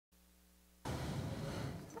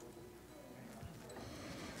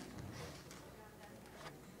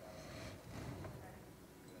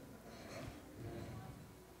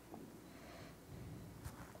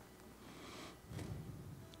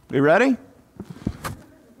You ready?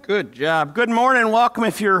 Good job. Good morning. Welcome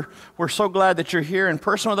we're so glad that you're here in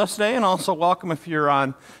person with us today, and also welcome if you're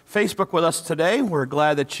on Facebook with us today. We're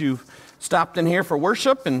glad that you've stopped in here for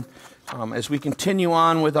worship, and as we continue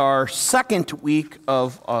on with our second week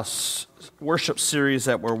of a worship series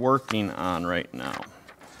that we're working on right now.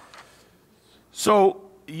 So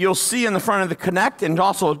you'll see in the front of the Connect, and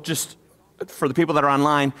also just for the people that are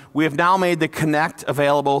online, we have now made the Connect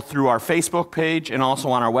available through our Facebook page and also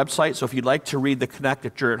on our website. So if you'd like to read the Connect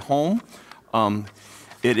if you're at home,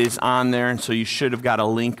 it is on there, and so you should have got a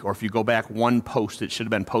link, or if you go back one post, it should have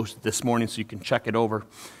been posted this morning so you can check it over.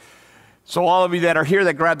 So all of you that are here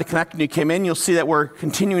that grabbed the Connect and you came in, you'll see that we're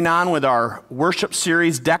continuing on with our worship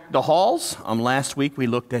series, Deck the Halls. Last week we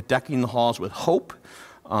looked at decking the halls with hope.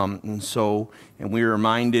 And we were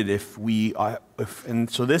reminded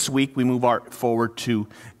so this week we move forward to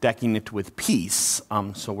decking it with peace.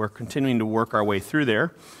 So we're continuing to work our way through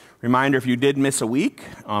there. Reminder, if you did miss a week,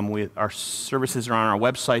 our services are on our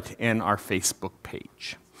website and our Facebook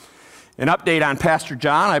page. An update on Pastor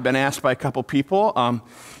John. I've been asked by a couple people.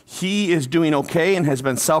 He is doing okay and has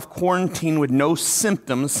been self-quarantined with no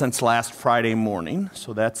symptoms since last Friday morning.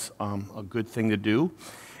 So that's a good thing to do.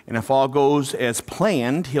 And if all goes as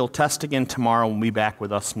planned, he'll test again tomorrow and will be back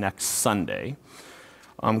with us next Sunday.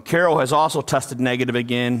 Carol has also tested negative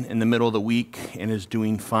again in the middle of the week and is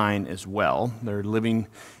doing fine as well. They're living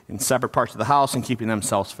in separate parts of the house and keeping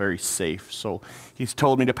themselves very safe. So he's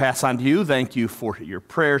told me to pass on to you. Thank you for your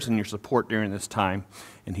prayers and your support during this time.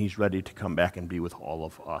 And he's ready to come back and be with all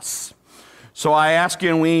of us. So I ask you,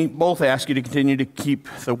 and we both ask you, to continue to keep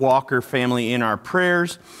the Walker family in our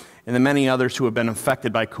prayers and the many others who have been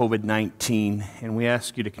affected by COVID-19. And we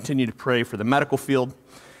ask you to continue to pray for the medical field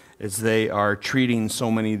as they are treating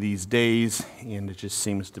so many these days, and it just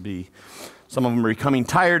seems to be, some of them are becoming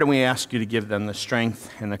tired, and we ask you to give them the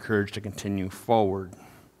strength and the courage to continue forward.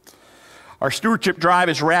 Our stewardship drive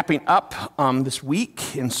is wrapping up this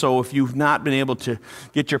week, and so if you've not been able to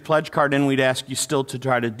get your pledge card in, we'd ask you still to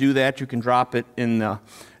try to do that. You can drop it in the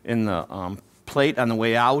plate on the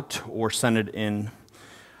way out, or send it in.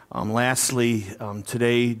 Lastly,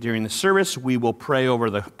 today during the service, we will pray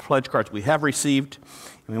over the pledge cards we have received,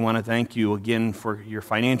 and we want to thank you again for your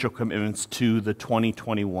financial commitments to the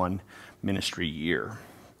 2021 ministry year.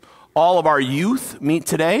 All of our youth meet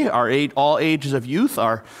today, all ages of youth.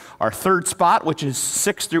 Our third spot, which is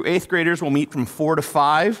 6th through 8th graders, will meet from 4 to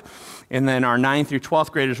 5, and then our 9th through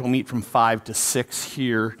 12th graders will meet from 5 to 6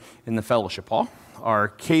 here in the fellowship hall. Our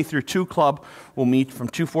K through 2 club will meet from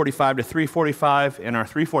 2:45 to 3:45, and our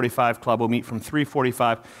 3:45 club will meet from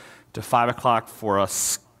 3:45 to 5 o'clock for a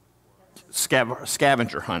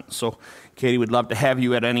scavenger hunt. So Katie would love to have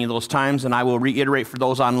you at any of those times, and I will reiterate for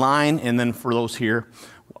those online and then for those here.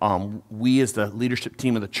 We as the leadership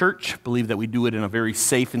team of the church believe that we do it in a very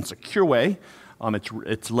safe and secure way.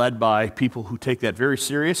 It's led by people who take that very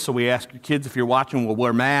serious. So we ask your kids, if you're watching, we'll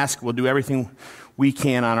wear masks. We'll do everything we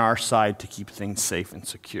can on our side to keep things safe and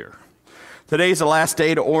secure. Today's the last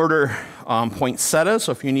day to order poinsettias,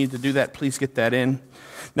 so if you need to do that, please get that in.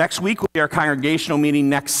 Next week will be our congregational meeting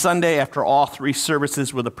next Sunday after all 3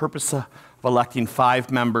 services, with the purpose of electing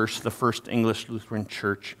 5 members to the First English Lutheran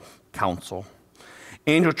Church Council.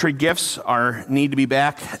 Angel Tree gifts need to be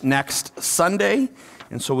back next Sunday,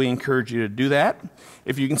 and so we encourage you to do that.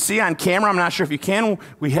 If you can see on camera, I'm not sure if you can,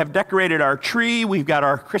 we have decorated our tree. We've got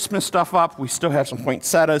our Christmas stuff up. We still have some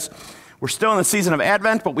poinsettias. We're still in the season of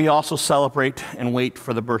Advent, but we also celebrate and wait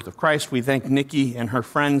for the birth of Christ. We thank Nikki and her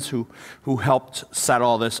friends who helped set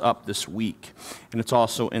all this up this week. And it's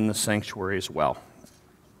also in the sanctuary as well.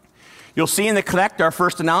 You'll see in the Connect our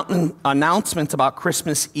first announcements about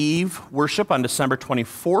Christmas Eve worship on December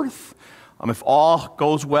 24th. If all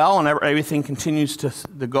goes well and everything continues to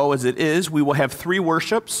go as it is, we will have 3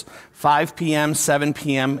 worships, 5 p.m., 7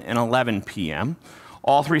 p.m., and 11 p.m.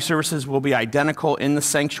 All 3 services will be identical in the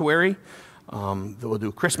sanctuary. We'll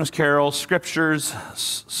do Christmas carols, scriptures,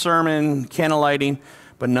 sermon, candle lighting,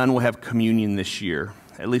 but none will have communion this year.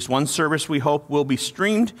 At least one service, we hope, will be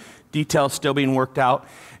streamed. Details still being worked out.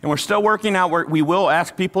 And we're still working out. We will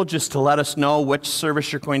ask people just to let us know which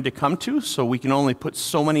service you're going to come to, so we can only put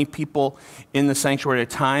so many people in the sanctuary at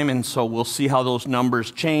a time, and so we'll see how those numbers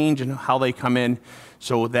change and how they come in.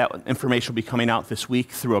 So that information will be coming out this week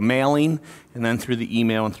through a mailing, and then through the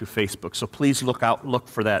email and through Facebook. So please look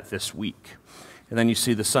for that this week. And then you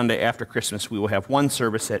see the Sunday after Christmas, we will have 1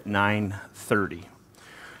 service at 9:30.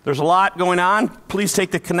 There's a lot going on. Please take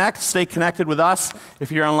the Connect. Stay connected with us.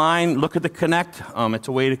 If you're online, look at the Connect. It's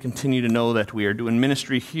a way to continue to know that we are doing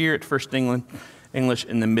ministry here at First English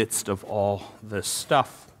in the midst of all this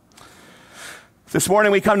stuff. This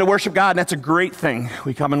morning we come to worship God, and that's a great thing.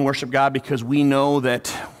 We come and worship God because we know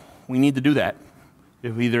that we need to do that.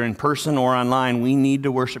 If either in person or online, we need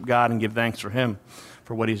to worship God and give thanks for Him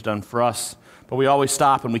for what He's done for us. But we always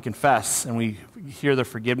stop and we confess and we hear the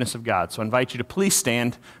forgiveness of God. So I invite you to please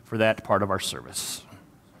stand for that part of our service.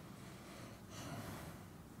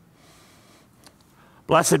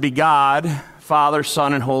 Blessed be God, Father,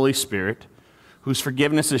 Son, and Holy Spirit, whose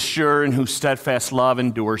forgiveness is sure and whose steadfast love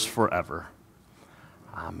endures forever.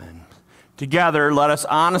 Amen. Together, let us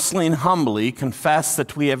honestly and humbly confess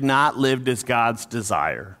that we have not lived as God's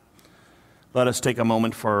desire. Let us take a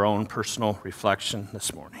moment for our own personal reflection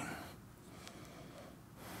this morning.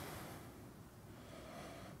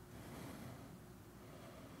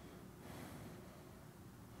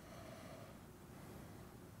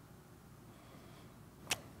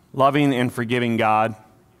 Loving and forgiving God,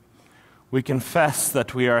 we confess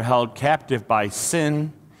that we are held captive by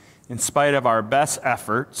sin. In spite of our best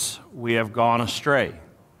efforts, we have gone astray.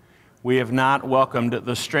 We have not welcomed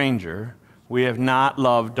the stranger. We have not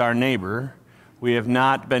loved our neighbor. We have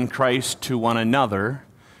not been Christ to one another.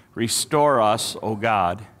 Restore us, O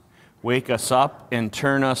God. Wake us up and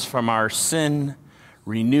turn us from our sin.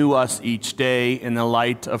 Renew us each day in the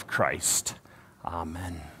light of Christ.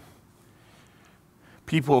 Amen.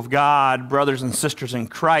 People of God, brothers and sisters in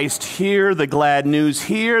Christ, hear the glad news,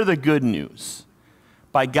 hear the good news.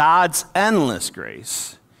 By God's endless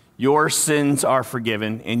grace, your sins are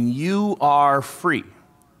forgiven and you are free.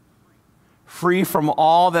 Free from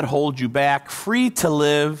all that holds you back, free to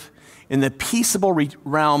live in the peaceable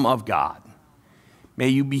realm of God. May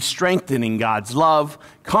you be strengthened in God's love,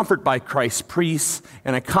 comforted by Christ's peace,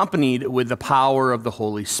 and accompanied with the power of the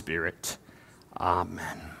Holy Spirit.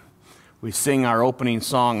 Amen. We sing our opening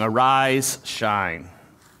song, Arise, Shine.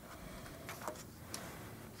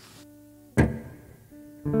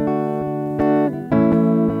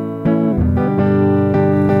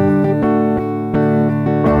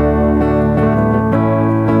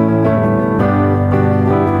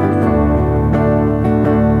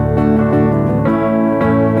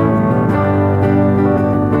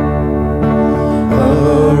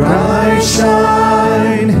 Arise,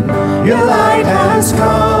 shine, your light has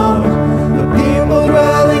come. The people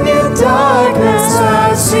dwelling in darkness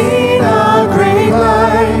have seen a great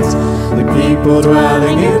light. The people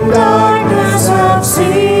dwelling in darkness have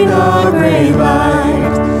seen a great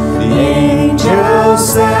light. The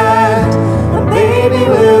angels said, a baby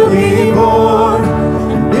will be born,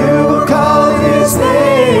 and you will call his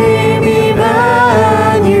name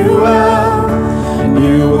Emmanuel. And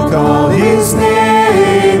you will call his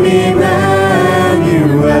name Emmanuel.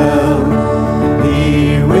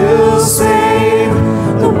 He will save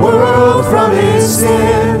the world from his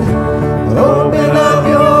sin. Open up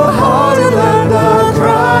your heart and let the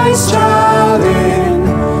Christ child in.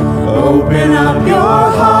 Open up your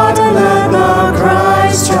heart and let the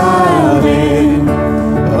Christ child in.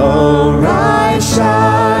 Arise,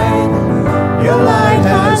 shine, your light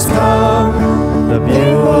has come. The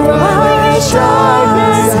people arise,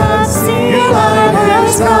 shine, have seen your light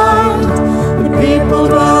has come. The people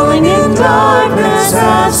dwelling in darkness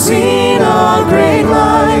have seen a great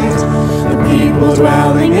light. The people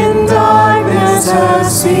dwelling in darkness have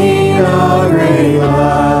seen a great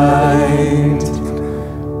light.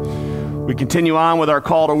 We continue on with our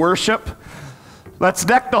call to worship. Let's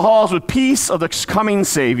deck the halls with peace of the coming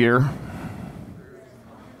Savior.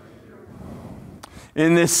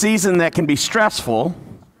 In this season that can be stressful,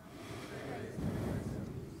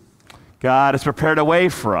 God has prepared a way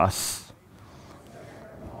for us.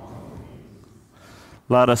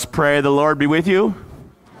 Let us pray. The Lord be with you.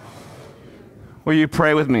 Will you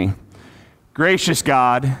pray with me? Gracious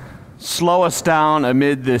God, slow us down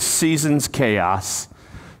amid this season's chaos.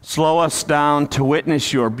 Slow us down to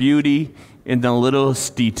witness your beauty in the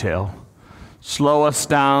littlest detail. Slow us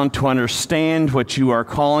down to understand what you are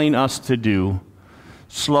calling us to do.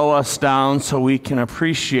 Slow us down so we can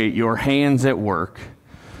appreciate your hands at work.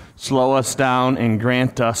 Slow us down and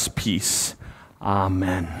grant us peace.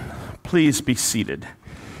 Amen. Please be seated.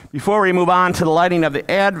 Before we move on to the lighting of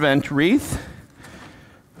the Advent wreath,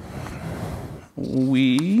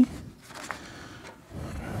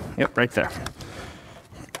 right there.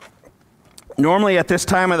 Normally at this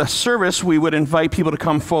time of the service, we would invite people to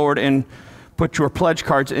come forward and put your pledge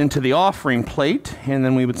cards into the offering plate, and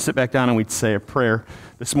then we would sit back down and we'd say a prayer.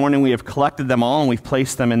 This morning we have collected them all and we've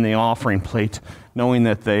placed them in the offering plate, knowing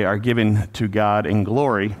that they are given to God in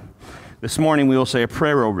glory. This morning we will say a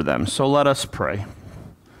prayer over them, so let us pray.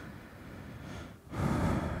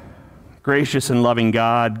 Gracious and loving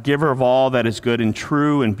God, giver of all that is good and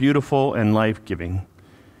true and beautiful and life-giving,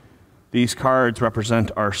 These cards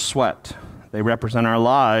represent our sweat. They represent our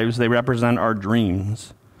lives. They represent our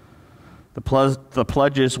dreams. The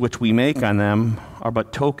pledges which we make on them are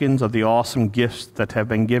but tokens of the awesome gifts that have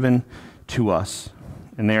been given to us,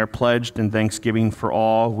 and they are pledged in thanksgiving for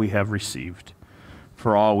all we have received,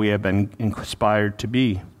 for all we have been inspired to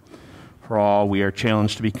be, for all we are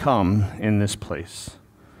challenged to become in this place.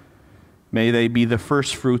 May they be the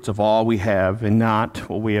first fruits of all we have and not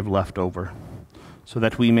what we have left over, so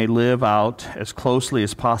that we may live out as closely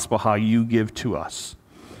as possible how you give to us.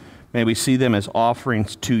 May we see them as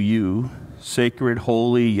offerings to you, sacred,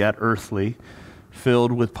 holy, yet earthly,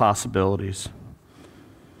 filled with possibilities.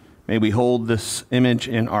 May we hold this image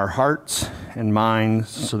in our hearts and minds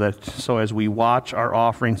so as we watch our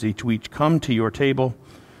offerings each week come to your table,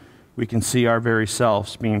 we can see our very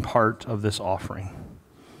selves being part of this offering.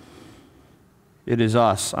 It is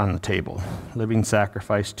us on the table, living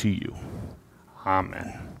sacrifice to you.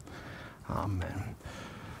 Amen. Amen.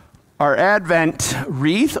 Our Advent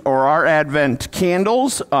wreath or our Advent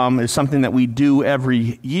candles is something that we do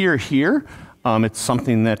every year here. It's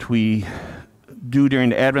something that we do during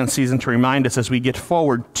the Advent season to remind us as we get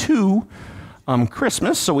forward to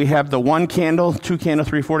Christmas. So we have the 1 candle, 2 candles,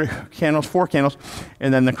 3, 4 candles, 4 candles,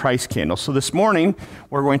 and then the Christ candle. So this morning,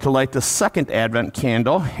 we're going to light the 2nd Advent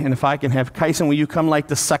candle. And if I can have Kyson, will you come light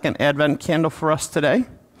the 2nd Advent candle for us today?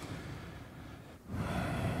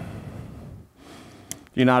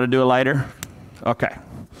 Do you know how to do a lighter? Okay.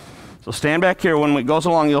 So stand back here. When it goes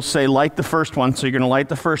along, you'll say, light the first one. So you're going to light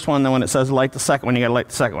the first one. Then when it says light the second one, you got to light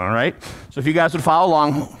the second one, all right? So if you guys would follow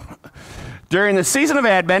along. During the season of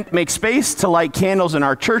Advent, make space to light candles in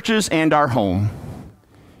our churches and our home.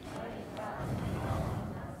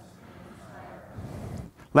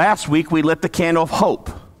 Last week, we lit the candle of hope.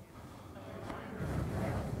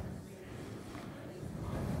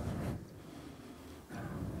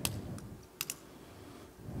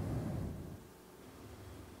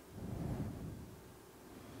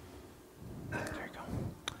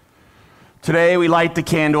 Today we light the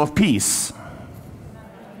candle of peace.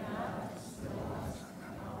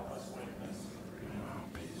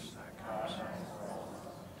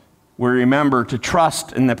 We remember to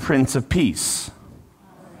trust in the Prince of Peace.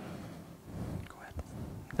 Go ahead.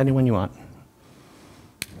 Anyone you want.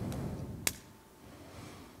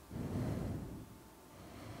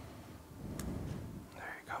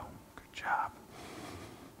 There you go. Good job.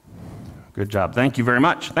 Good job. Thank you very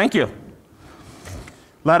much. Thank you.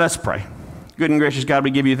 Let us pray. Good and gracious God,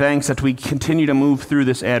 we give you thanks that we continue to move through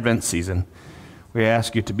this Advent season. We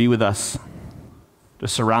ask you to be with us, to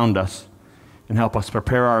surround us, and help us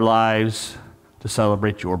prepare our lives to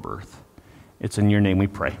celebrate your birth. It's in your name we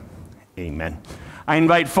pray. Amen. I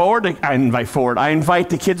invite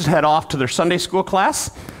the kids to head off to their Sunday school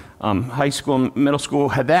class. High school and middle school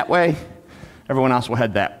head that way. Everyone else will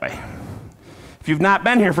head that way. If you've not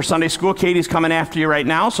been here for Sunday school, Katie's coming after you right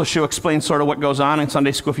now, so she'll explain sort of what goes on in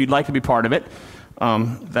Sunday school if you'd like to be part of it.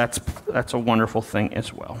 That's a wonderful thing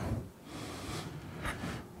as well.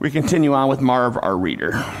 We continue on with Marv, our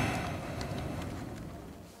reader.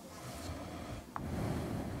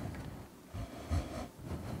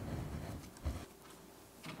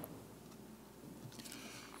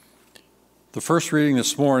 The first reading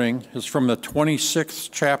this morning is from the 26th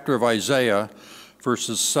chapter of Isaiah,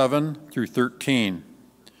 verses 7 through 13.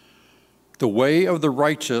 The way of the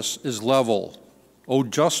righteous is level. O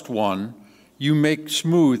just one, you make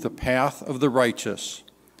smooth the path of the righteous.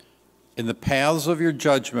 In the paths of your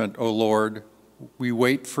judgment, O Lord, we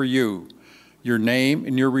wait for you. Your name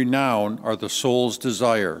and your renown are the soul's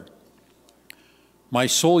desire. My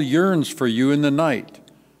soul yearns for you in the night.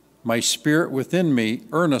 My spirit within me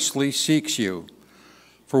earnestly seeks you.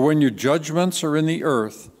 For when your judgments are in the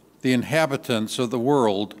earth, the inhabitants of the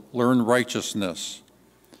world learn righteousness.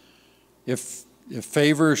 If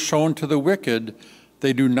favor is shown to the wicked,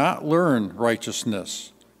 they do not learn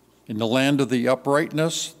righteousness. In the land of the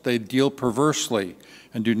uprightness, they deal perversely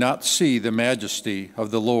and do not see the majesty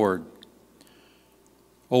of the Lord.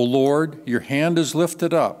 O Lord, your hand is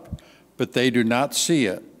lifted up, but they do not see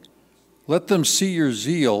it. Let them see your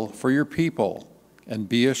zeal for your people and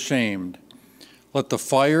be ashamed. Let the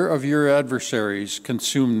fire of your adversaries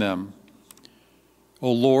consume them.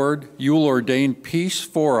 O Lord, you will ordain peace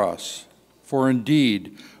for us, for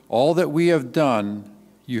indeed all that we have done,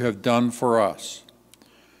 you have done for us.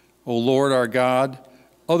 O Lord our God,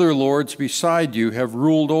 other lords beside you have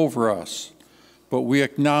ruled over us, but we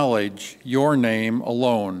acknowledge your name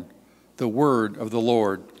alone, the word of the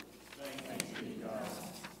Lord.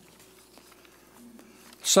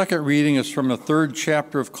 Second reading is from the 3rd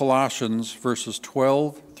chapter of Colossians, verses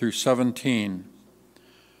 12 through 17.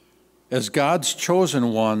 As God's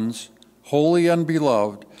chosen ones, holy and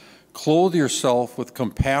beloved, clothe yourself with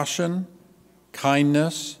compassion,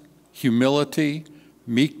 kindness, humility,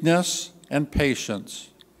 meekness, and patience.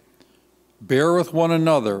 Bear with one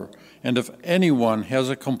another, and if anyone has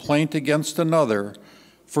a complaint against another,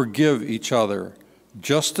 forgive each other,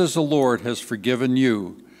 just as the Lord has forgiven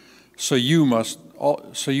you, so you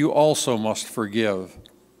also must forgive.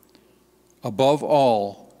 Above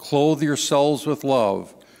all, clothe yourselves with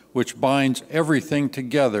love, which binds everything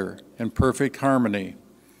together in perfect harmony.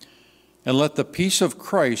 And let the peace of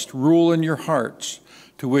Christ rule in your hearts,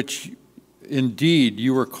 to which indeed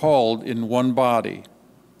you were called in one body.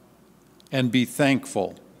 And be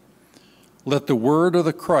thankful. Let the word of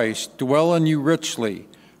the Christ dwell in you richly.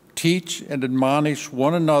 Teach and admonish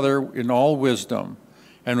one another in all wisdom,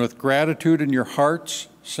 and with gratitude in your hearts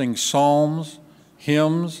sing psalms,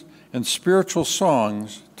 hymns, and spiritual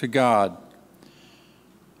songs to God.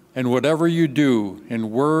 And whatever you do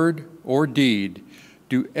in word or deed,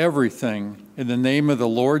 do everything in the name of the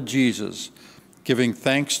Lord Jesus, giving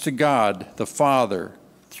thanks to God the Father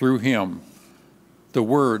through him. The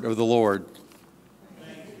word of the Lord.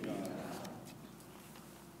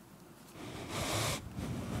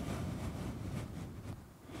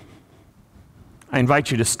 I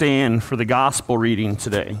invite you to stand for the gospel reading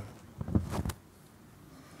today.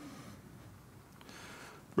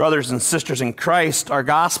 Brothers and sisters in Christ, our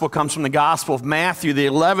gospel comes from the Gospel of Matthew, the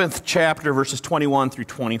 11th chapter, verses 21 through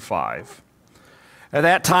 25. At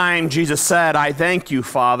that time, Jesus said, I thank you,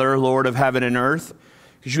 Father, Lord of heaven and earth,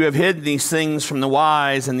 because you have hidden these things from the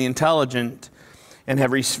wise and the intelligent and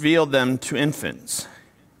have revealed them to infants.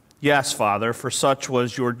 Yes, Father, for such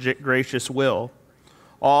was your gracious will.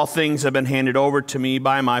 All things have been handed over to me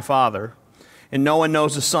by my Father, and no one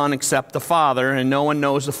knows the Son except the Father, and no one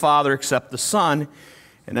knows the Father except the Son,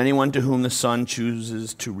 and anyone to whom the Son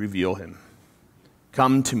chooses to reveal him.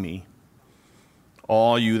 Come to me,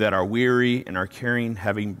 all you that are weary and are carrying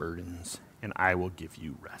heavy burdens, and I will give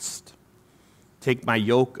you rest. Take my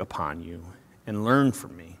yoke upon you and learn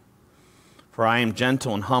from me, for I am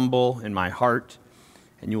gentle and humble in my heart,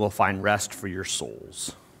 and you will find rest for your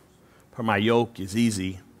souls. For my yoke is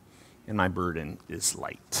easy and my burden is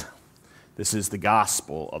light. This is the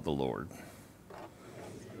gospel of the Lord.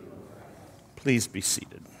 Please be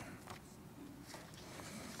seated.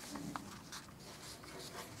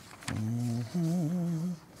 In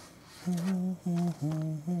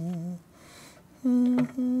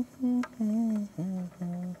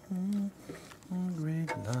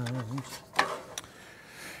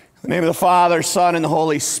the name of the Father, Son, and the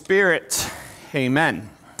Holy Spirit, amen.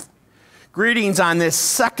 Greetings on this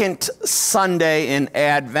second Sunday in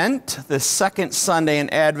Advent,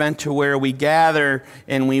 to where we gather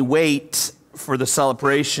and we wait for the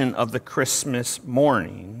celebration of the Christmas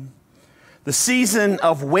morning. The season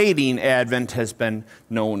of waiting, Advent has been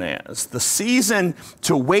known as. The season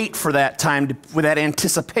to wait for that time, with that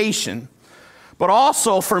anticipation. But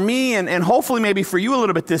also for me, and hopefully maybe for you a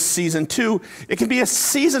little bit this season too, it can be a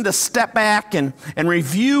season to step back and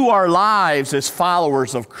review our lives as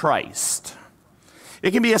followers of Christ.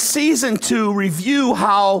 It can be a season to review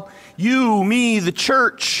how you, me, the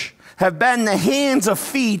church, have been the hands and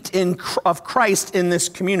feet of Christ in this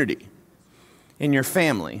community, in your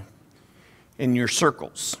family, in your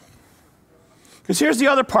circles. Because here's the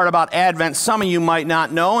other part about Advent some of you might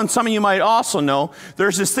not know, and some of you might also know.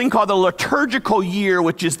 There's this thing called the liturgical year,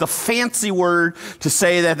 which is the fancy word to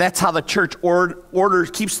say that that's how the church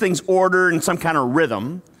keeps things ordered in some kind of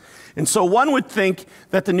rhythm. And so one would think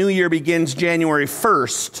that the new year begins January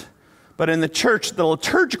 1st, but in the church, the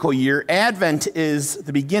liturgical year, Advent is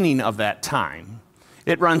the beginning of that time.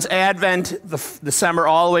 It runs Advent, December,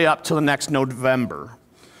 all the way up to the next November.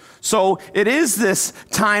 So it is this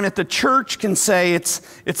time that the church can say it's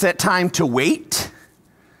that time to wait,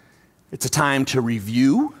 it's a time to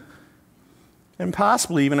review, and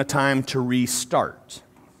possibly even a time to restart.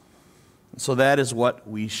 And so that is what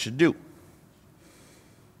we should do.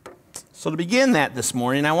 So to begin that this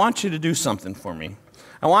morning, I want you to do something for me.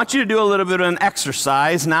 I want you to do a little bit of an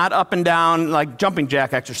exercise, not up and down like jumping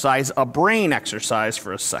jack exercise, a brain exercise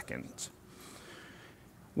for a second.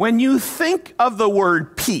 When you think of the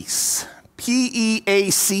word peace,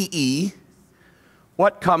 P-E-A-C-E,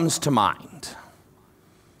 what comes to mind?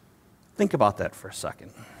 Think about that for a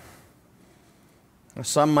second. Now,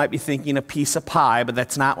 some might be thinking a piece of pie, but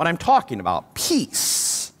that's not what I'm talking about.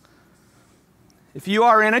 Peace. If you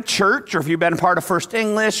are in a church, or if you've been part of First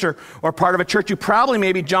English, or part of a church, you probably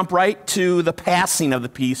maybe jump right to the passing of the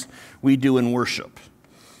peace we do in worship.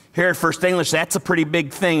 Here at First English, that's a pretty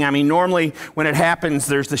big thing. I mean, normally when it happens,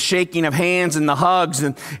 there's the shaking of hands and the hugs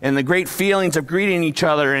and the great feelings of greeting each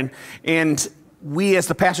other. And we as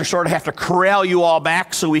the pastor sort of have to corral you all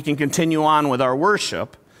back so we can continue on with our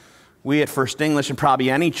worship. We at First English and probably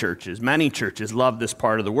many churches love this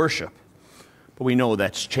part of the worship. But we know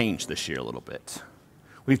that's changed this year a little bit.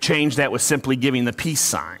 We've changed that with simply giving the peace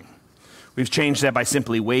sign. We've changed that by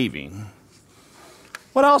simply waving.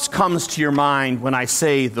 What else comes to your mind when I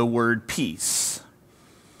say the word peace?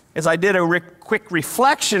 As I did a quick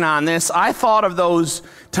reflection on this, I thought of those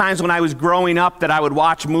times when I was growing up that I would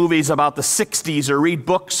watch movies about the 60s or read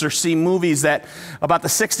books or see movies about the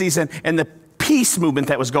 60s and the peace movement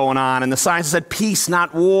that was going on. And the signs said peace,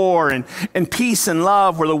 not war. And peace and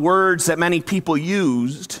love were the words that many people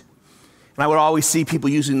used. And I would always see people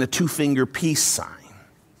using the two-finger peace sign.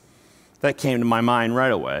 That came to my mind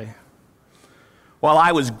right away. While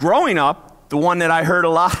I was growing up, the one that I heard a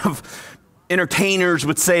lot of entertainers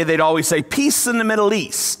would say, they'd always say, peace in the Middle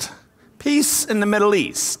East. Peace in the Middle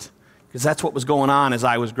East. Because that's what was going on as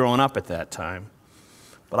I was growing up at that time.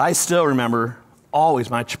 But I still remember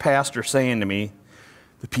always my pastor saying to me,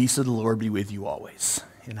 the peace of the Lord be with you always.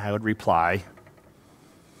 And I would reply,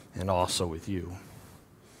 and also with you.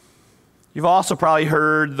 You've also probably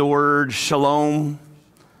heard the word shalom,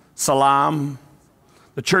 salam.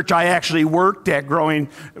 The church I actually worked at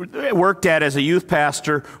as a youth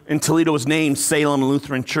pastor in Toledo was named Salem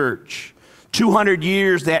Lutheran Church. 200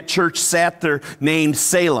 years that church sat there named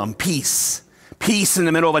Salem, peace. Peace in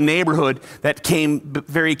the middle of a neighborhood that came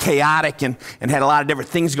very chaotic and had a lot of different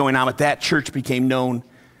things going on, but that church became known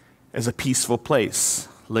as a peaceful place,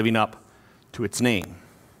 living up to its name.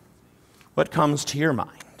 What comes to your mind?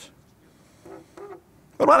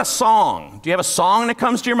 What about a song? Do you have a song that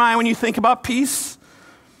comes to your mind when you think about peace?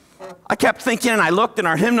 I kept thinking, and I looked in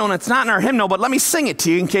our hymnal, and it's not in our hymnal, but let me sing it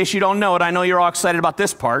to you in case you don't know it. I know you're all excited about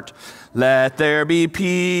this part. Let there be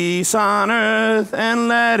peace on earth, and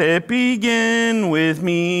let it begin with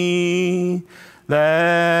me.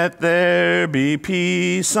 Let there be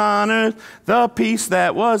peace on earth, the peace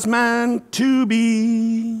that was meant to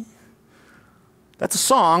be. That's a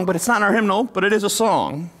song, but it's not in our hymnal, but it is a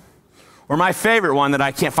song. Or my favorite one that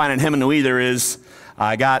I can't find in hymnal either is,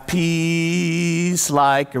 I got peace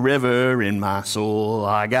like a river in my soul.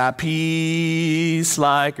 I got peace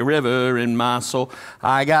like a river in my soul.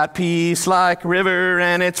 I got peace like a river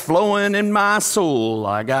and it's flowing in my soul.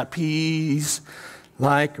 I got peace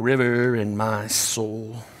like a river in my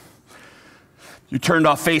soul. You turned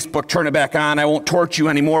off Facebook, turn it back on. I won't torture you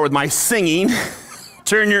anymore with my singing.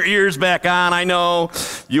 Turn your ears back on. I know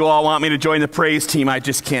you all want me to join the praise team. I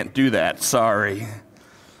just can't do that. Sorry.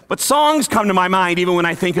 But songs come to my mind even when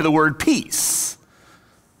I think of the word peace.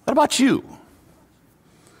 What about you?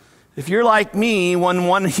 If you're like me, when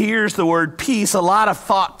one hears the word peace, a lot of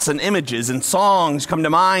thoughts and images and songs come to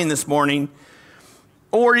mind this morning,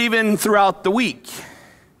 or even throughout the week.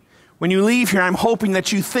 When you leave here, I'm hoping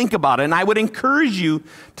that you think about it, and I would encourage you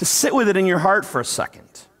to sit with it in your heart for a second.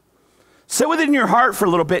 Sit with it in your heart for a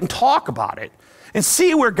little bit and talk about it, and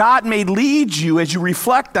see where God may lead you as you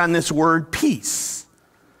reflect on this word peace.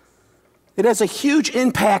 It has a huge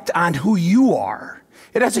impact on who you are.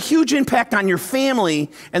 It has a huge impact on your family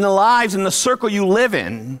and the lives and the circle you live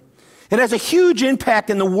in. It has a huge impact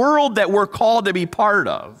in the world that we're called to be part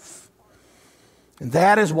of. And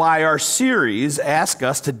that is why our series asks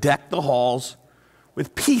us to deck the halls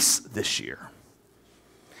with peace this year,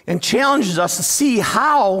 and challenges us to see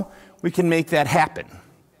how we can make that happen.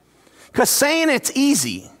 Because saying it's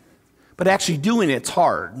easy, but actually doing it's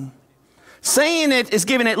hard. Saying it is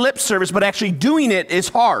giving it lip service, but actually doing it is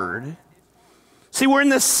hard. See, we're in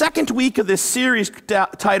the second week of this series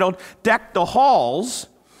titled Deck the Halls.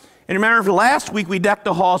 And remember, last week we decked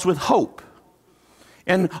the halls with hope.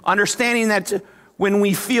 And understanding that when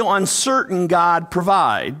we feel uncertain, God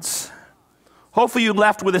provides. Hopefully you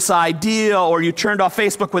left with this idea, or you turned off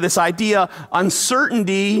Facebook with this idea,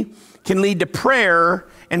 uncertainty can lead to prayer,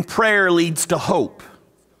 and prayer leads to hope.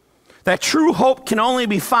 That true hope can only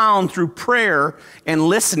be found through prayer and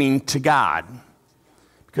listening to God,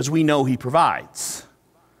 because we know He provides.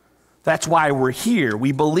 That's why we're here.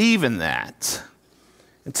 We believe in that.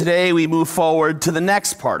 And today we move forward to the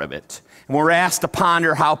next part of it, and we're asked to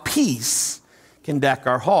ponder how peace can deck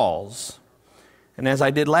our halls. And as I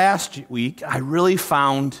did last week, I really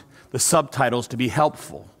found the subtitles to be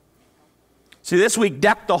helpful. See, this week,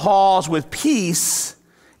 Deck the Halls with Peace,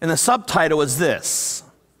 and the subtitle is this: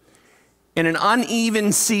 in an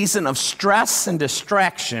uneven season of stress and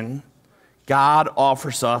distraction, God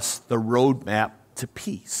offers us the roadmap to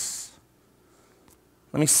peace.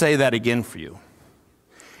 Let me say that again for you.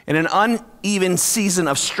 In an uneven season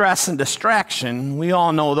of stress and distraction, we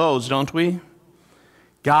all know those, don't we?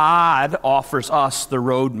 God offers us the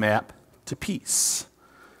roadmap to peace.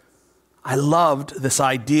 I loved this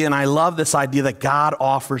idea, and I love this idea that God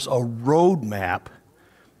offers a roadmap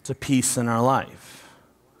to peace in our life.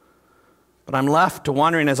 But I'm left to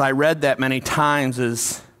wondering, as I read that many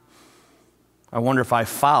times, I wonder if I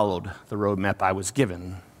followed the roadmap I was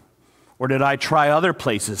given. Or did I try other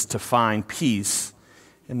places to find peace?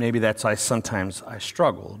 And maybe that's why sometimes I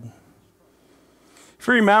struggled. If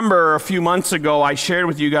you remember, a few months ago, I shared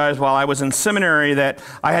with you guys while I was in seminary that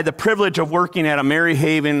I had the privilege of working at a Mary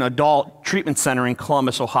Haven adult treatment center in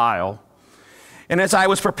Columbus, Ohio. And as I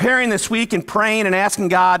was preparing this week and praying and asking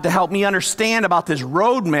God to help me understand about this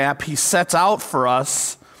roadmap He sets out for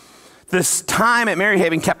us, this time at Mary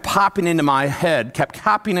Haven kept popping into my head, kept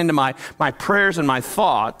popping into my prayers and my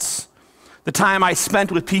thoughts. The time I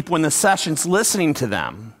spent with people in the sessions listening to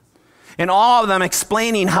them. And all of them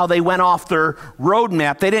explaining how they went off their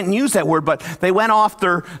roadmap. They didn't use that word, but they went off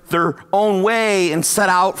their own way and set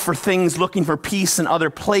out for things looking for peace in other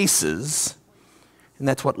places. And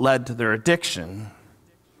that's what led to their addiction.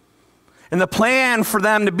 And the plan for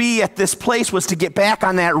them to be at this place was to get back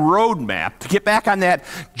on that roadmap, to get back on that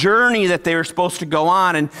journey that they were supposed to go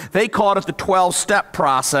on. And they called it the 12-step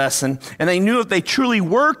process. And they knew if they truly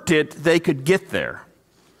worked it, they could get there.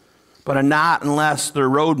 But not unless their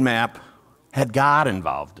roadmap had God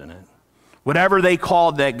involved in it. Whatever they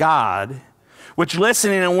called that God, which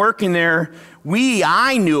listening and working there,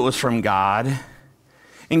 I knew it was from God.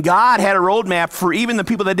 And God had a roadmap for even the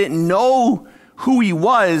people that didn't know who He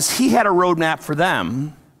was. He had a roadmap for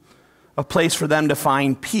them, a place for them to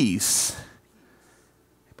find peace.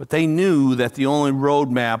 But they knew that the only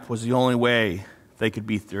roadmap was the only way they could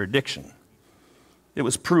beat their addiction. It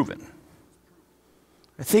was proven.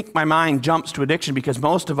 I think my mind jumps to addiction because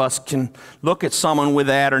most of us can look at someone with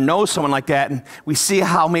that or know someone like that, and we see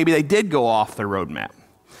how maybe they did go off their roadmap.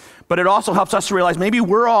 But it also helps us to realize maybe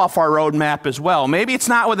we're off our roadmap as well. Maybe it's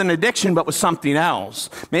not with an addiction, but with something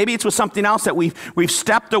else. Maybe it's with something else that we've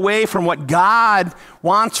stepped away from what God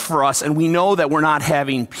wants for us, and we know that we're not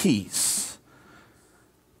having peace.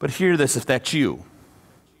 But hear this, if that's you.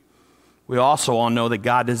 We also all know that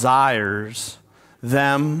God desires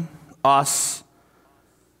them, us,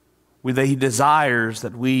 that He desires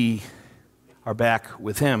that we are back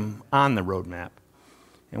with Him on the roadmap.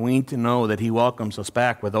 And we need to know that He welcomes us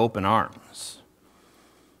back with open arms.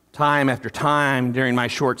 Time after time during my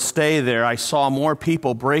short stay there, I saw more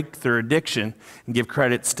people break their addiction and give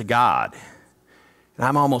credits to God. And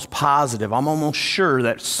I'm almost positive, I'm almost sure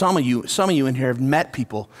that some of you in here have met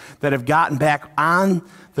people that have gotten back on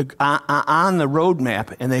the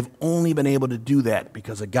roadmap, and they've only been able to do that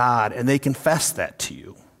because of God, and they confess that to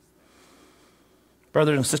you.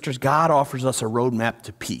 Brothers and sisters, God offers us a roadmap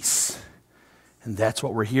to peace, and that's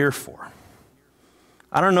what we're here for.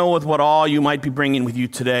 I don't know with what all you might be bringing with you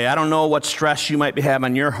today. I don't know what stress you might be having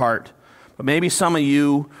on your heart, but maybe some of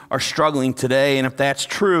you are struggling today, and if that's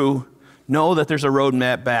true, know that there's a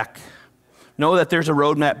roadmap back. Know that there's a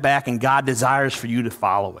roadmap back, and God desires for you to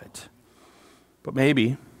follow it. But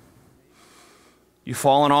maybe you've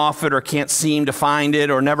fallen off it or can't seem to find it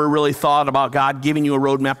or never really thought about God giving you a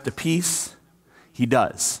roadmap to peace. He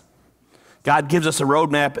does. God gives us a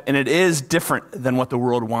roadmap, and it is different than what the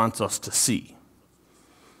world wants us to see,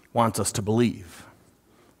 wants us to believe,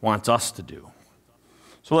 wants us to do.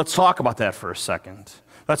 So let's talk about that for a second.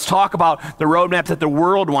 Let's talk about the roadmap that the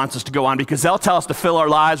world wants us to go on, because they'll tell us to fill our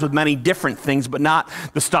lives with many different things, but not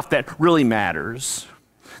the stuff that really matters.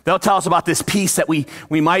 They'll tell us about this peace that we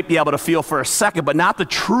might be able to feel for a second, but not the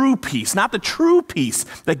true peace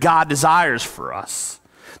that God desires for us.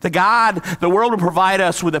 The world will provide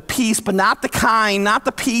us with a peace, but not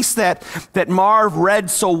the peace that Marv read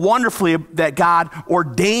so wonderfully that God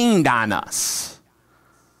ordained on us.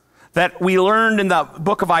 That we learned in the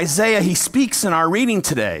book of Isaiah, he speaks in our reading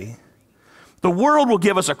today. The world will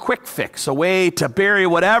give us a quick fix, a way to bury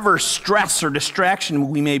whatever stress or distraction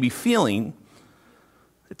we may be feeling.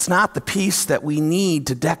 It's not the peace that we need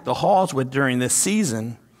to deck the halls with during this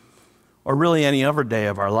season, or really any other day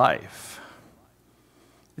of our life.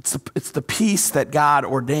 It's the peace that God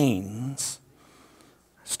ordains.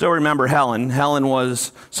 I still remember Helen. Helen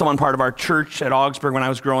was someone part of our church at Augsburg when I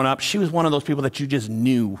was growing up. She was one of those people that you just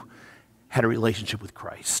knew had a relationship with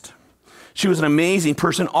Christ. She was an amazing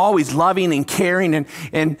person, always loving and caring, and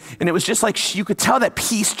it was just like you could tell that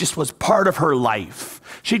peace just was part of her life.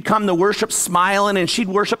 She'd come to worship smiling, and she'd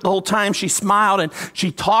worship the whole time. She smiled, and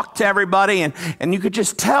she talked to everybody, and you could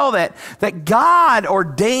just tell that God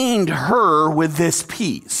ordained her with this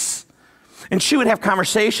peace. And she would have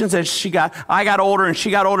conversations as I got older and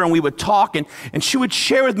she got older, and we would talk, and she would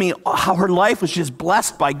share with me how her life was just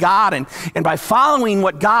blessed by God, and by following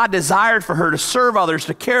what God desired for her, to serve others,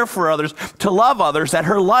 to care for others, to love others, that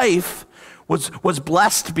her life was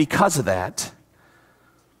blessed because of that.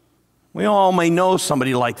 We all may know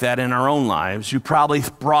somebody like that in our own lives. You probably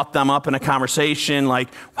brought them up in a conversation like,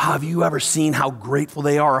 wow, have you ever seen how grateful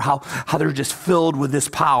they are, or how they're just filled with this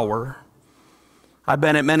power? I've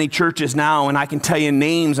been at many churches now, and I can tell you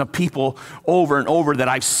names of people over and over that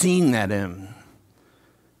I've seen that in.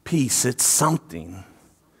 Peace, it's something.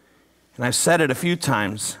 And I've said it a few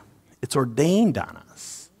times, it's ordained on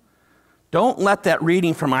us. Don't let that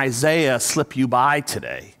reading from Isaiah slip you by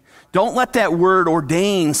today. Don't let that word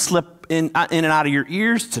ordained slip in and out of your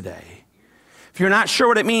ears today. If you're not sure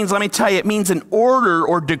what it means, let me tell you, it means an order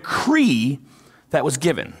or decree that was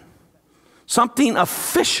given. Something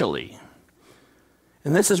officially.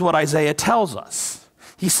 And this is what Isaiah tells us.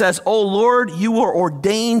 He says, "O Lord, you will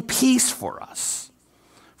ordain peace for us.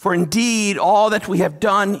 For indeed, all that we have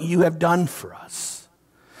done, you have done for us."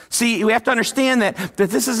 See, we have to understand that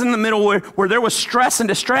this is in the middle where there was stress and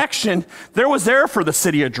distraction. There was there for the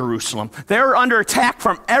city of Jerusalem. They were under attack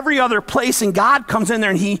from every other place, and God comes in there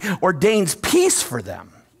and he ordains peace for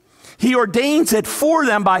them. He ordains it for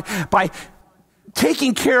them by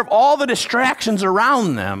taking care of all the distractions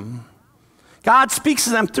around them. God speaks to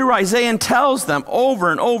them through Isaiah and tells them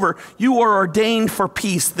over and over, you are ordained for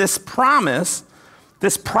peace. This promise,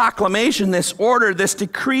 this proclamation, this order, this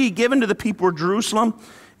decree given to the people of Jerusalem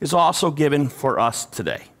is also given for us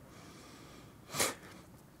today.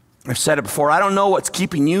 I've said it before, I don't know what's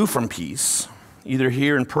keeping you from peace, either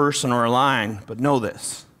here in person or online, but know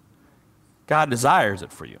this: God desires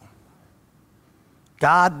it for you.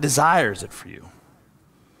 God desires it for you.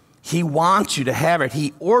 He wants you to have it.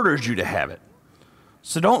 He orders you to have it.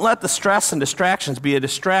 So don't let the stress and distractions be a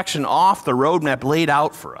distraction off the roadmap laid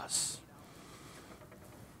out for us.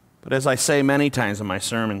 But as I say many times in my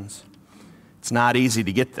sermons, it's not easy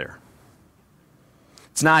to get there.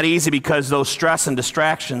 It's not easy because those stress and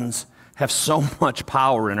distractions have so much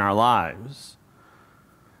power in our lives.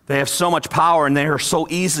 They have so much power, and they are so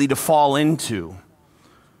easy to fall into.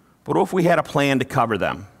 But what if we had a plan to cover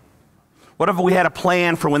them? What if we had a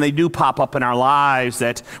plan for when they do pop up in our lives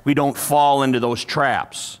that we don't fall into those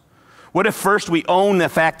traps? What if first we own the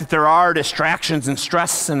fact that there are distractions and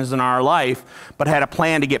stresses in our life, but had a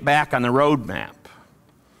plan to get back on the roadmap?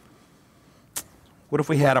 What if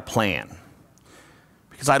we had a plan?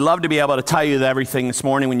 Because I'd love to be able to tell you everything this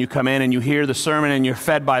morning when you come in and you hear the sermon and you're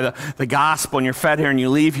fed by the gospel, and you're fed here and you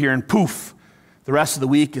leave here and poof, the rest of the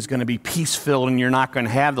week is going to be peace-filled and you're not going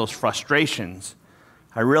to have those frustrations.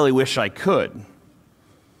 I really wish I could,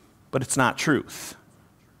 but it's not truth.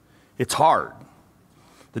 It's hard.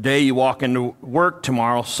 The day you walk into work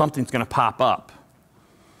tomorrow, something's going to pop up.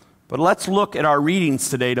 But let's look at our readings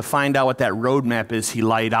today to find out what that roadmap is he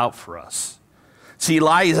laid out for us. See, he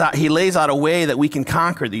lays out a way that we can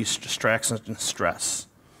conquer these distractions and stress.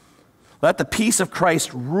 Let the peace of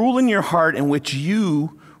Christ rule in your heart, in which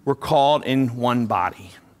you were called in one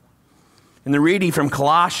body. In the reading from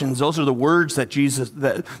Colossians, those are the words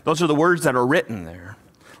those are the words that are written there.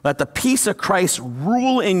 Let the peace of Christ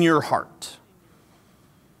rule in your heart.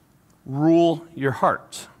 Rule your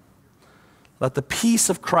heart. Let the peace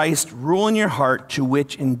of Christ rule in your heart, to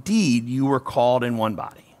which indeed you were called in one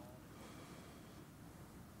body.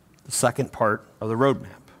 The second part of the roadmap.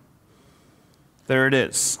 There it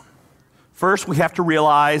is. First, we have to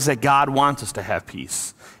realize that God wants us to have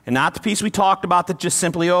peace. And not the peace we talked about that just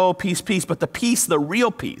simply, oh, peace, peace, but the peace, the real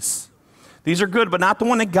peace. These are good, but not the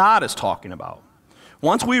one that God is talking about.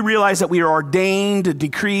 Once we realize that we are ordained,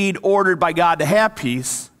 decreed, ordered by God to have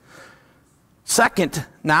peace, second,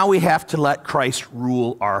 now we have to let Christ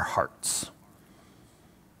rule our hearts.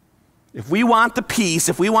 If we want the peace,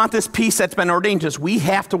 if we want this peace that's been ordained to us, we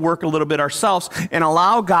have to work a little bit ourselves and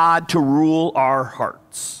allow God to rule our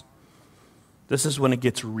hearts. This is when it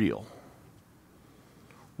gets real.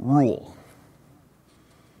 Rule.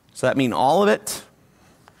 Does that mean all of it?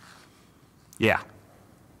 Yeah.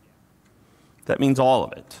 That means all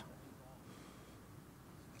of it.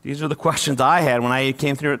 These are the questions I had when I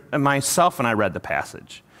came through it myself and I read the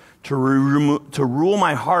passage. To rule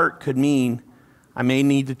my heart could mean I may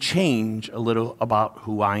need to change a little about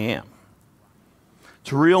who I am.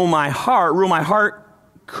 To rule my heart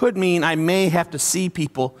could mean I may have to see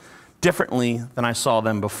people differently than I saw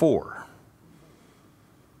them before.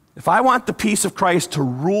 If I want the peace of Christ to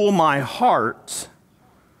rule my heart,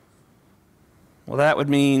 well, that would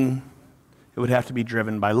mean it would have to be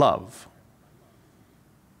driven by love.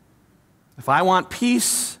 If I want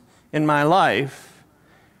peace in my life,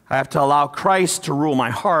 I have to allow Christ to rule my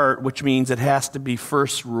heart, which means it has to be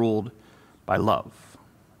first ruled by love.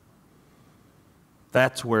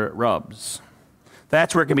 That's where it rubs.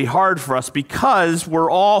 That's where it can be hard for us because we're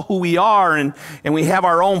all who we are, and we have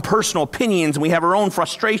our own personal opinions, and we have our own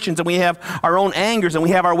frustrations, and we have our own angers, and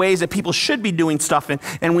we have our ways that people should be doing stuff,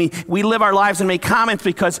 and we live our lives and make comments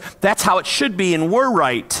because that's how it should be and we're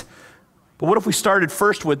right. But what if we started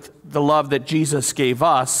first with the love that Jesus gave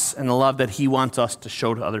us and the love that he wants us to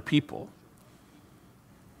show to other people?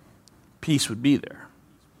 Peace would be there.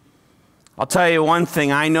 I'll tell you one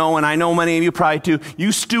thing I know, and I know many of you probably do.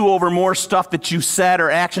 You stew over more stuff that you said or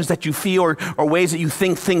actions that you feel or ways that you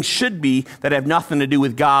think things should be that have nothing to do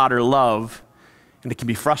with God or love, and it can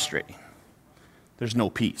be frustrating. There's no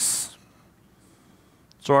peace.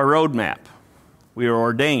 So our roadmap, we are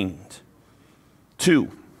ordained. 2,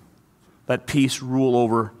 let peace rule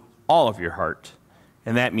over all of your heart,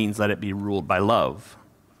 and that means let it be ruled by love.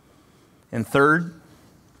 And 3rd,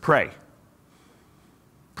 pray.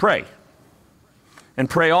 Pray. And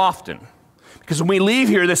pray often. Because when we leave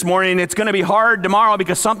here this morning, it's going to be hard tomorrow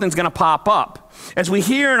because something's going to pop up. As we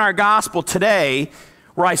hear in our gospel today,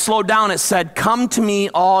 where I slowed down, it said, "Come to me,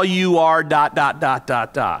 all you are, ...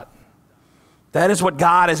 That is what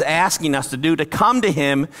God is asking us to do, to come to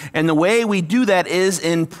him, and the way we do that is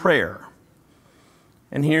in prayer.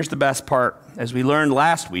 And here's the best part. As we learned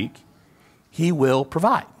last week, he will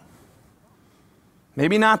provide.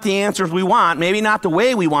 Maybe not the answers we want, maybe not the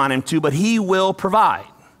way we want him to, but he will provide.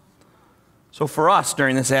 So for us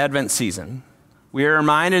during this Advent season, we are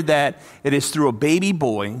reminded that it is through a baby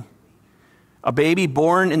boy, a baby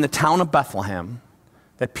born in the town of Bethlehem,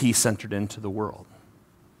 that peace entered into the world.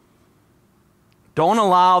 Don't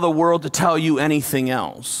allow the world to tell you anything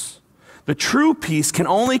else. The true peace can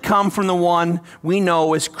only come from the one we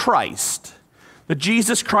know as Christ. The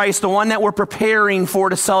Jesus Christ, the one that we're preparing for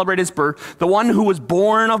to celebrate his birth, the one who was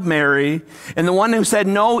born of Mary, and the one who said,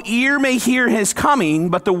 "No ear may hear his coming,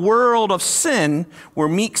 but the world of sin, where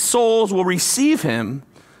meek souls will receive him,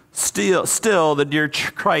 still the dear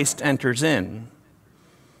Christ enters in."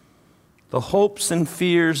 The hopes and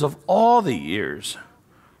fears of all the years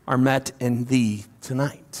are met in thee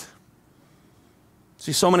tonight.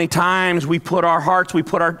 See, so many times we put our hearts, we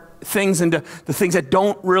put our things into the things that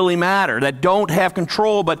don't really matter, that don't have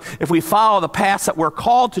control. But if we follow the paths that we're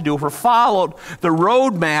called to do, if we followed the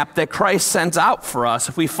roadmap that Christ sends out for us,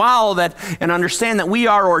 if we follow that and understand that we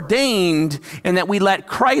are ordained and that we let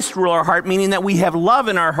Christ rule our heart, meaning that we have love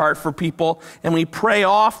in our heart for people and we pray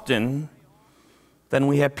often, then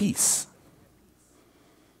we have peace.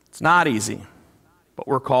 It's not easy, but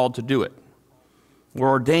we're called to do it. We're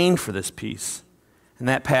ordained for this peace, and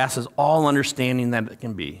that passes all understanding that it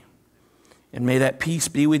can be. And may that peace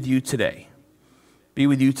be with you today. Be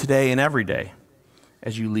with you today and every day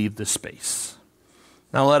as you leave this space.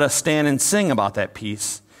 Now let us stand and sing about that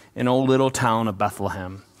peace in O little town of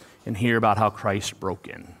Bethlehem and hear about how Christ broke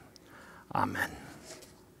in. Amen.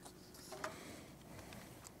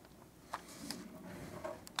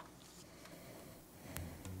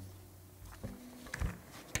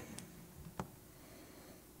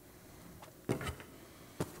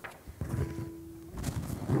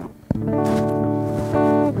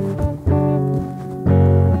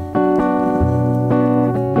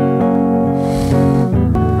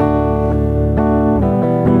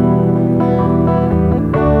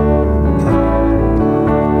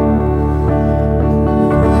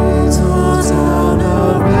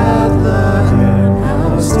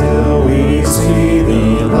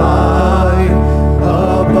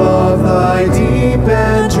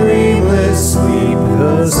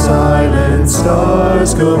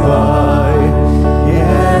 Stars go by,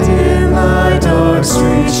 yet in thy dark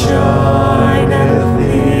streets shineth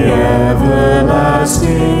the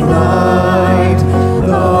everlasting light.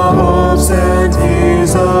 The hopes and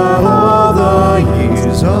fears of all the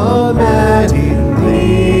years are met in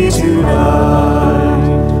thee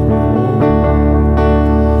tonight.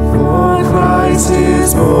 For Christ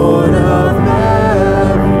is born of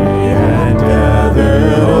Mary and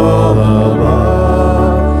gathered all above.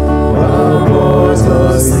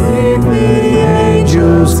 Asleep, the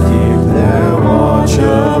angels keep their watch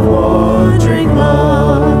of wandering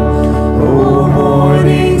love. O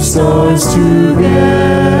morning stars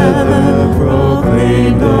together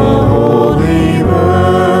proclaim the holy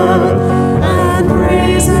birth, and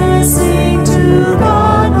praises sing to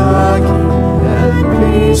God the King, and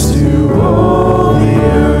peace to all the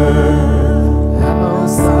earth. How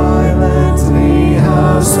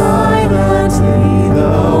silently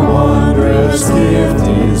the wondrous gift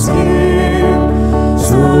is given,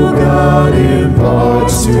 so God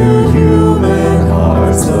imparts to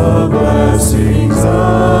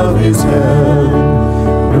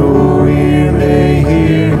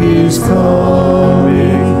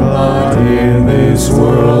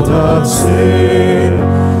sin,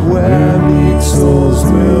 where meek souls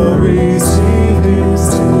will receive Him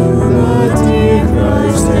till the dear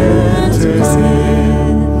Christ enters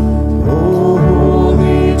in. O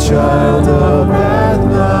holy child of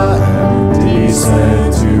Bethlehem,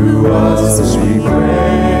 descend to us, we pray.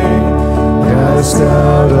 Cast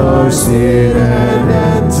out our sin and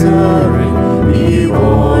enter in, be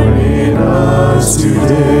born in us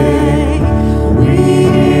today. We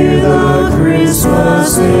hear the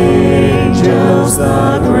Christmas angels,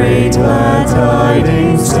 the great glad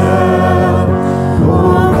tidings tell.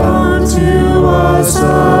 Oh, come to us,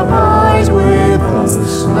 abide with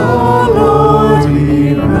us, our Lord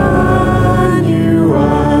Emmanuel.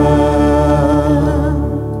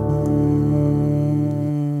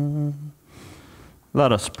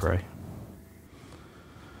 Let us pray.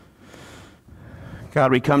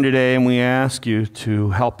 God, we come today and we ask you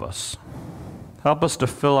to help us. Help us to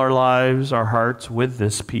fill our lives, our hearts with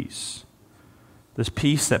this peace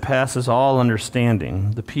that passes all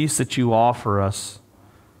understanding, the peace that you offer us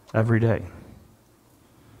every day.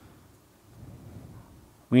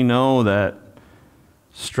 We know that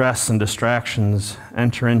stress and distractions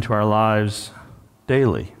enter into our lives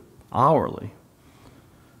daily, hourly.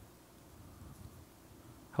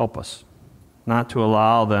 Help us not to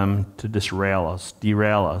allow them to derail us,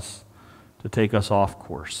 to take us off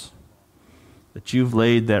course. That you've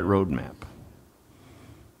laid that roadmap,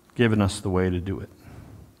 given us the way to do it.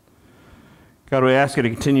 God, we ask you to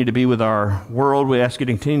continue to be with our world. We ask you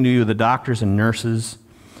to continue to be with the doctors and nurses,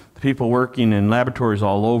 the people working in laboratories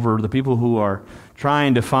all over, the people who are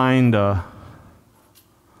trying to find a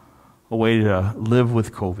way to live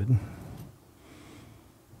with COVID,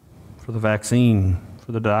 for the vaccine,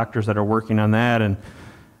 for the doctors that are working on that, and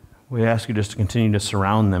we ask you just to continue to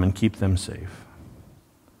surround them and keep them safe.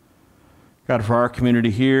 God, for our community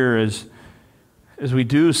here, as we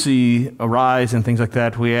do see a rise and things like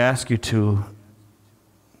that, we ask you to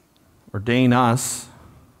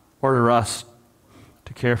order us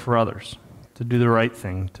to care for others, to do the right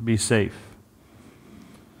thing, to be safe.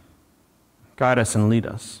 Guide us and lead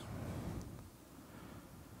us.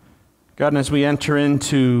 God, and as we enter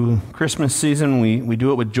into Christmas season, we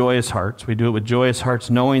do it with joyous hearts. We do it with joyous hearts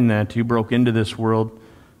knowing that you broke into this world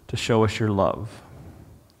to show us your love.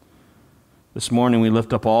 This morning we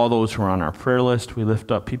lift up all those who are on our prayer list. We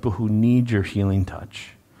lift up people who need your healing touch.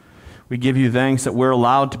 We give you thanks that we're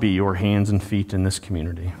allowed to be your hands and feet in this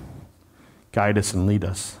community. Guide us and lead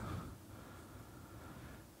us.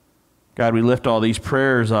 God, we lift all these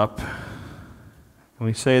prayers up, and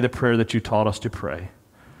we say the prayer that you taught us to pray.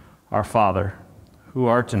 Our Father, who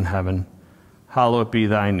art in heaven, hallowed be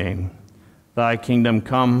thy name. Thy kingdom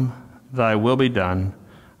come, thy will be done,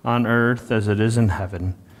 on earth as it is in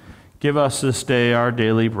heaven. Give us this day our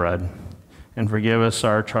daily bread, and forgive us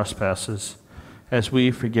our trespasses, as we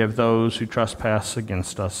forgive those who trespass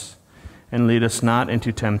against us. And lead us not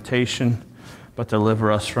into temptation, but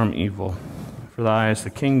deliver us from evil. For thy is the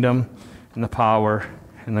kingdom, and the power,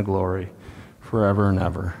 and the glory, forever and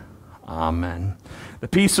ever. Amen. The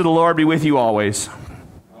peace of the Lord be with you always.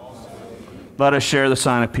 Let us share the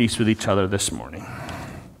sign of peace with each other this morning.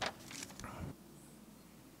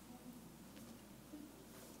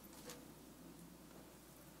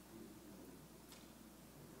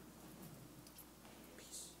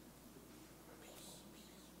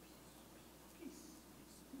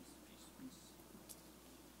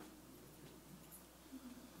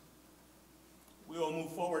 We will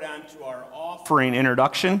move forward on to our offering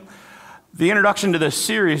introduction. The introduction to this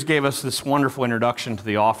series gave us this wonderful introduction to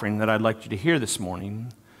the offering that I'd like you to hear this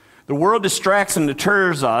morning. The world distracts and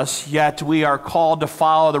deters us, yet we are called to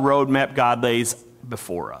follow the roadmap God lays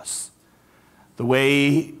before us. The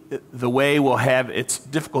way will have its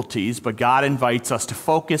difficulties, but God invites us to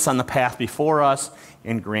focus on the path before us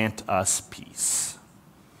and grant us peace.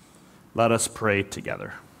 Let us pray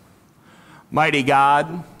together. Mighty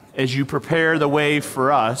God, as you prepare the way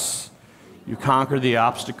for us, you conquer the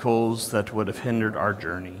obstacles that would have hindered our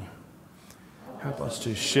journey. Help us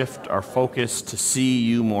to shift our focus to see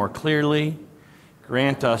you more clearly.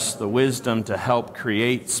 Grant us the wisdom to help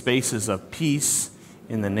create spaces of peace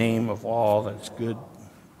in the name of all that's good.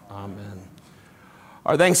 Amen.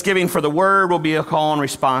 Our thanksgiving for the word will be a call and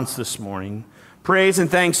response this morning. Praise and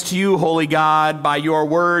thanks to you, holy God. By your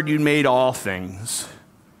word you made all things.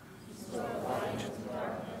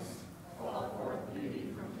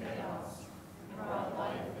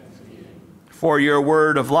 For your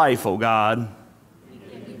word of life, O God.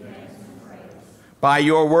 By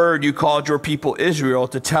your word you called your people Israel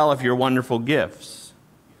to tell of your wonderful gifts.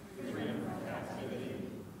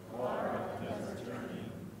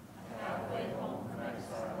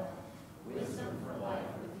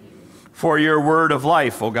 For your word of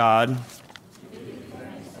life, O God.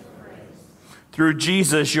 Through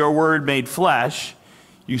Jesus, your word made flesh,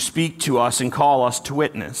 you speak to us and call us to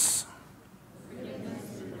witness.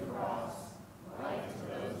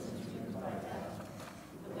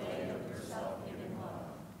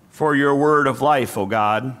 For your word of life, O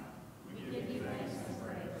God.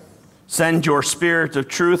 Send your spirit of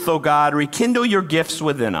truth, O God. Rekindle your gifts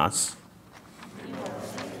within us.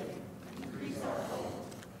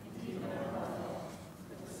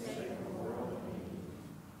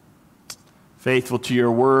 Faithful to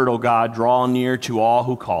your word, O God, draw near to all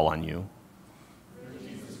who call on you.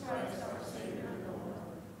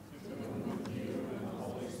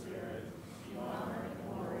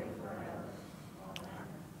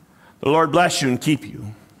 The Lord bless you and keep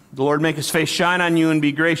you. The Lord make his face shine on you and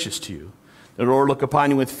be gracious to you. The Lord look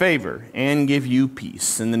upon you with favor and give you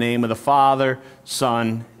peace. In the name of the Father,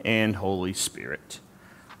 Son, and Holy Spirit.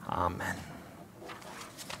 Amen.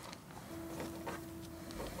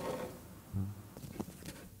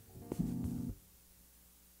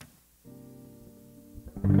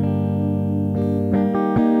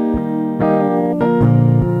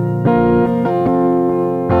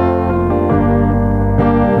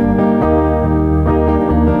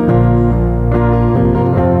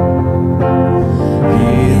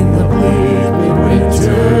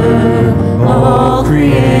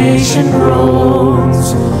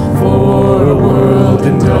 Groans for a world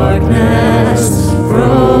in darkness,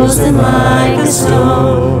 frozen like a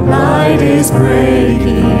stone. Light is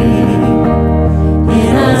breaking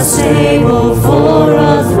in a stable for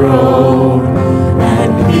a throne,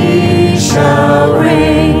 and he shall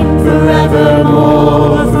reign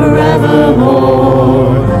forevermore,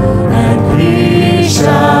 forevermore, and he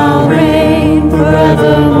shall reign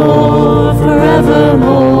forevermore,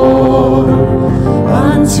 forevermore.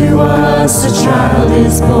 Unto us a child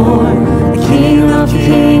is born, the King of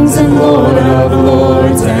kings and Lord of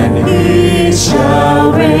lords, and he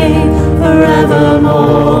shall reign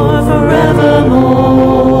forevermore,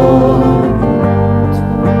 forevermore.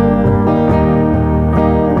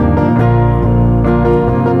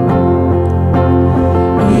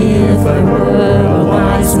 If I were a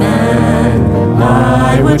wise man,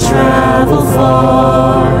 I would travel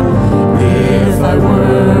far. If I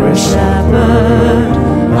were a shepherd,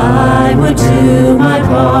 I would do my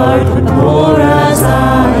part, but poor as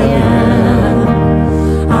I am,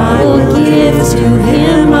 I will give to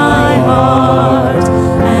him my heart,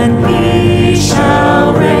 and he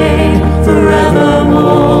shall reign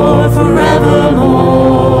forevermore,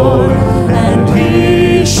 forevermore, and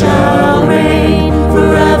he shall reign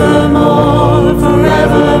forevermore,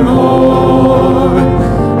 forevermore.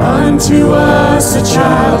 Unto us a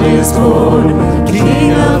child is born,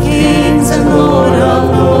 King of kings and Lord of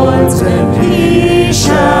lords, and he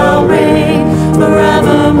shall reign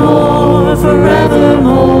forevermore,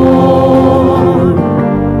 forevermore.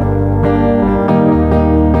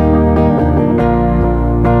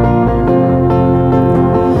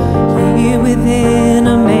 Here within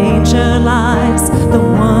a manger lies the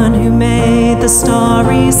one who made the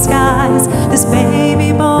starry skies, this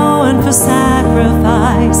baby born for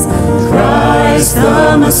sacrifice, Christ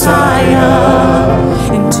the Messiah.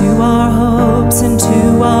 Into our hopes,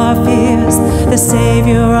 into our fears, the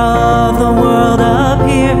Savior of the world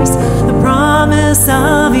appears, the promise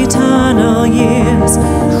of eternal years,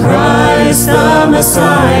 Christ the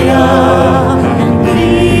Messiah. And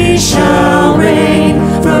he shall reign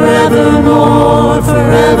forevermore,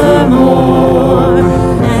 forevermore,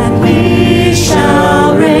 and he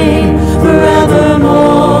shall reign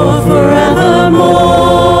forevermore, forevermore.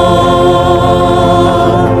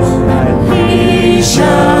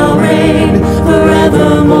 Shall reign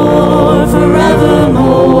forevermore,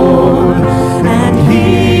 forevermore, and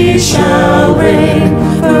he shall reign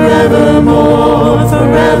forevermore,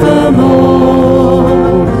 forevermore.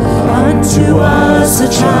 Unto us a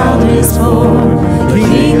child is born,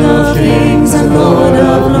 King of kings and Lord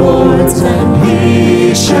of lords, and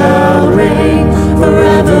he shall reign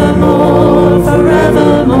forevermore,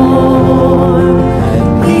 forevermore,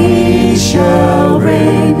 and he shall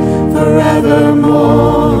reign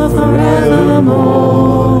forevermore,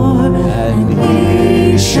 forevermore, and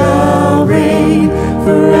he shall reign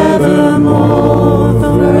forevermore,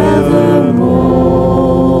 forevermore.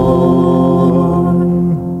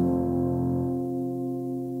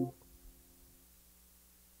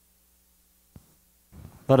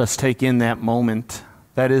 Let us take in that moment.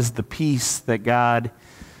 That is the peace that God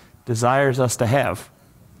desires us to have,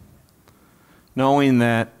 knowing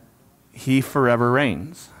that he forever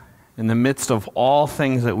reigns in the midst of all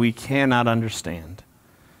things that we cannot understand.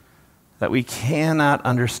 that we cannot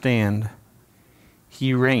understand,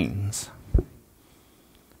 he reigns.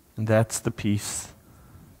 And that's the peace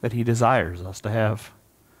that he desires us to have,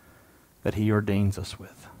 that he ordains us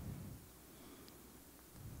with,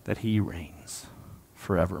 that he reigns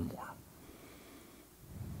forevermore.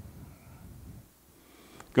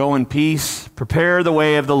 Go in peace, prepare the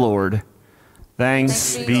way of the Lord.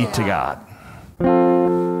 Thanks be to God.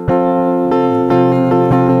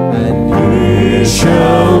 And he shall